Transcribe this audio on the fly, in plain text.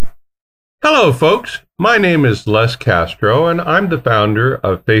Hello, folks. My name is Les Castro, and I'm the founder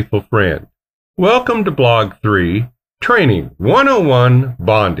of Faithful Friend. Welcome to Blog 3, Training 101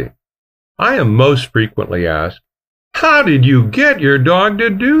 Bonding. I am most frequently asked, how did you get your dog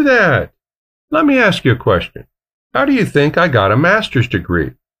to do that? Let me ask you a question. How do you think I got a master's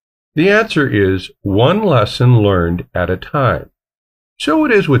degree? The answer is one lesson learned at a time. So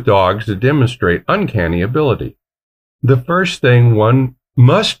it is with dogs that demonstrate uncanny ability. The first thing one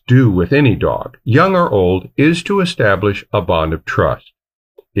must do with any dog, young or old, is to establish a bond of trust.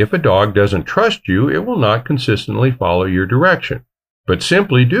 If a dog doesn't trust you, it will not consistently follow your direction, but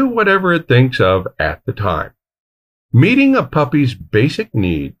simply do whatever it thinks of at the time. Meeting a puppy's basic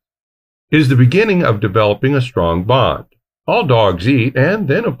needs is the beginning of developing a strong bond. All dogs eat and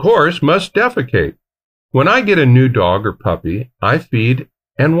then, of course, must defecate. When I get a new dog or puppy, I feed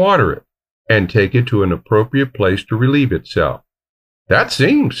and water it and take it to an appropriate place to relieve itself. That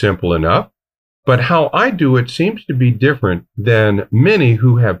seems simple enough, but how I do it seems to be different than many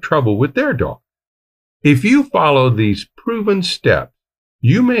who have trouble with their dog. If you follow these proven steps,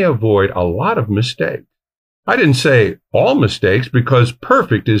 you may avoid a lot of mistakes. I didn't say all mistakes because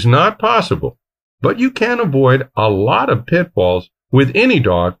perfect is not possible, but you can avoid a lot of pitfalls with any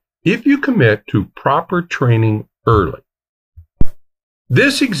dog if you commit to proper training early.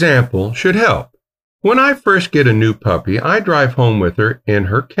 This example should help. When I first get a new puppy, I drive home with her in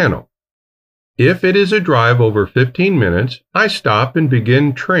her kennel. If it is a drive over 15 minutes, I stop and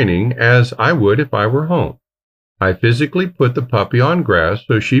begin training as I would if I were home. I physically put the puppy on grass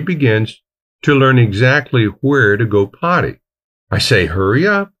so she begins to learn exactly where to go potty. I say hurry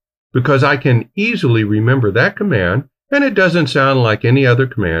up because I can easily remember that command and it doesn't sound like any other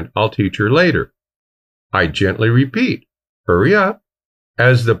command I'll teach her later. I gently repeat, hurry up.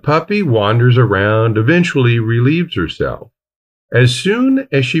 As the puppy wanders around, eventually relieves herself. As soon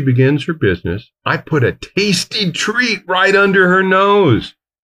as she begins her business, I put a tasty treat right under her nose,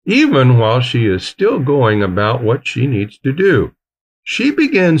 even while she is still going about what she needs to do. She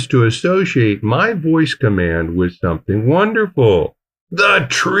begins to associate my voice command with something wonderful, the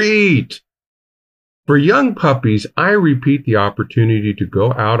treat. For young puppies, I repeat the opportunity to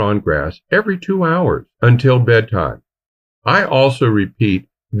go out on grass every 2 hours until bedtime. I also repeat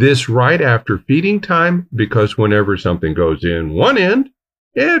this right after feeding time because whenever something goes in one end,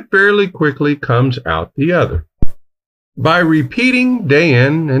 it fairly quickly comes out the other. By repeating day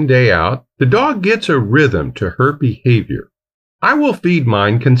in and day out, the dog gets a rhythm to her behavior. I will feed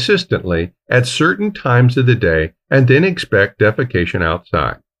mine consistently at certain times of the day and then expect defecation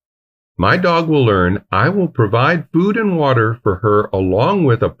outside. My dog will learn I will provide food and water for her along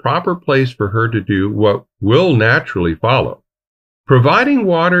with a proper place for her to do what will naturally follow. Providing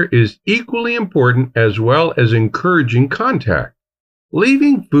water is equally important as well as encouraging contact.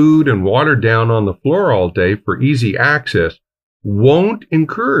 Leaving food and water down on the floor all day for easy access won't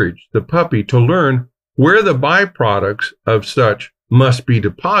encourage the puppy to learn where the byproducts of such must be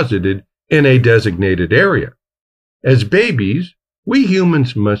deposited in a designated area. As babies, we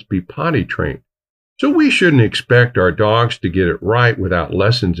humans must be potty trained, so we shouldn't expect our dogs to get it right without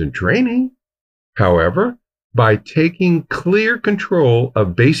lessons and training. However, by taking clear control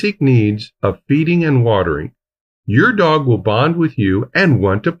of basic needs of feeding and watering, your dog will bond with you and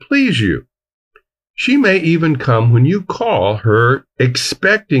want to please you. She may even come when you call her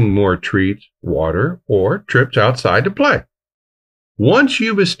expecting more treats, water, or trips outside to play. Once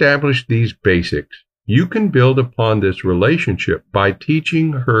you've established these basics, you can build upon this relationship by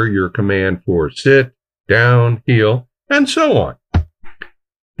teaching her your command for sit, down, heel, and so on.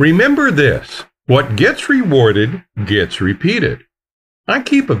 Remember this, what gets rewarded gets repeated. I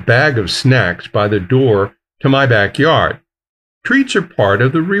keep a bag of snacks by the door to my backyard. Treats are part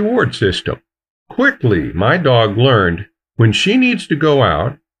of the reward system. Quickly, my dog learned when she needs to go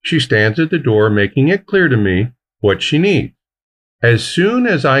out, she stands at the door making it clear to me what she needs. As soon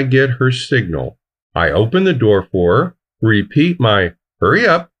as I get her signal, I open the door for her, repeat my hurry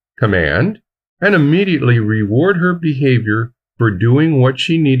up command, and immediately reward her behavior for doing what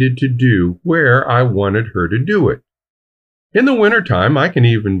she needed to do where I wanted her to do it. In the wintertime, I can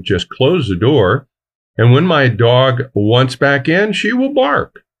even just close the door, and when my dog wants back in, she will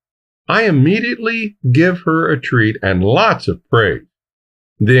bark. I immediately give her a treat and lots of praise.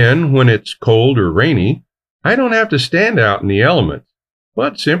 Then, when it's cold or rainy, I don't have to stand out in the elements,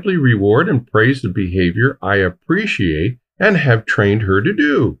 but simply reward and praise the behavior I appreciate and have trained her to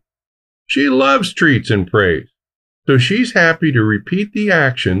do. She loves treats and praise, so she's happy to repeat the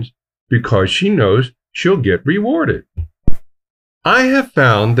actions because she knows she'll get rewarded. I have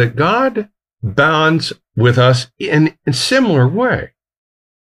found that God bonds with us in a similar way.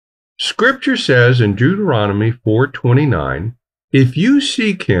 Scripture says in Deuteronomy 4:29, "If you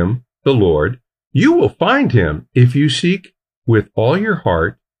seek him, the Lord, you will find him if you seek with all your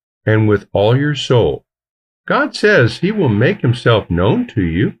heart and with all your soul." God says he will make himself known to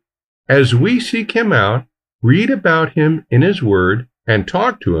you. As we seek him out, read about him in his word, and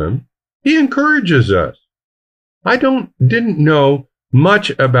talk to him, he encourages us. I didn't know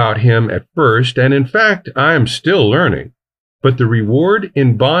much about him at first, and in fact, I am still learning. But the reward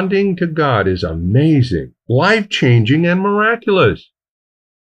in bonding to God is amazing, life-changing, and miraculous.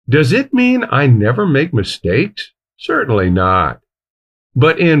 Does it mean I never make mistakes? Certainly not.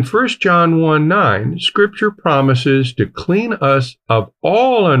 But in 1 John 1:9, Scripture promises to clean us of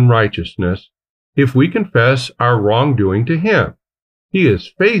all unrighteousness if we confess our wrongdoing to him. He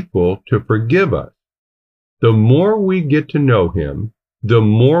is faithful to forgive us. The more we get to know him, the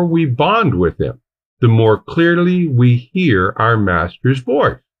more we bond with him, the more clearly we hear our Master's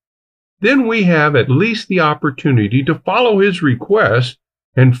voice. Then we have at least the opportunity to follow his request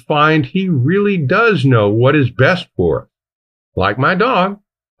and find he really does know what is best for us. Like my dog,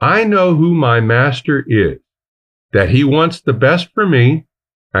 I know who my Master is, that he wants the best for me,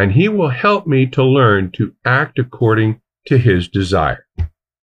 and he will help me to learn to act according to his desire.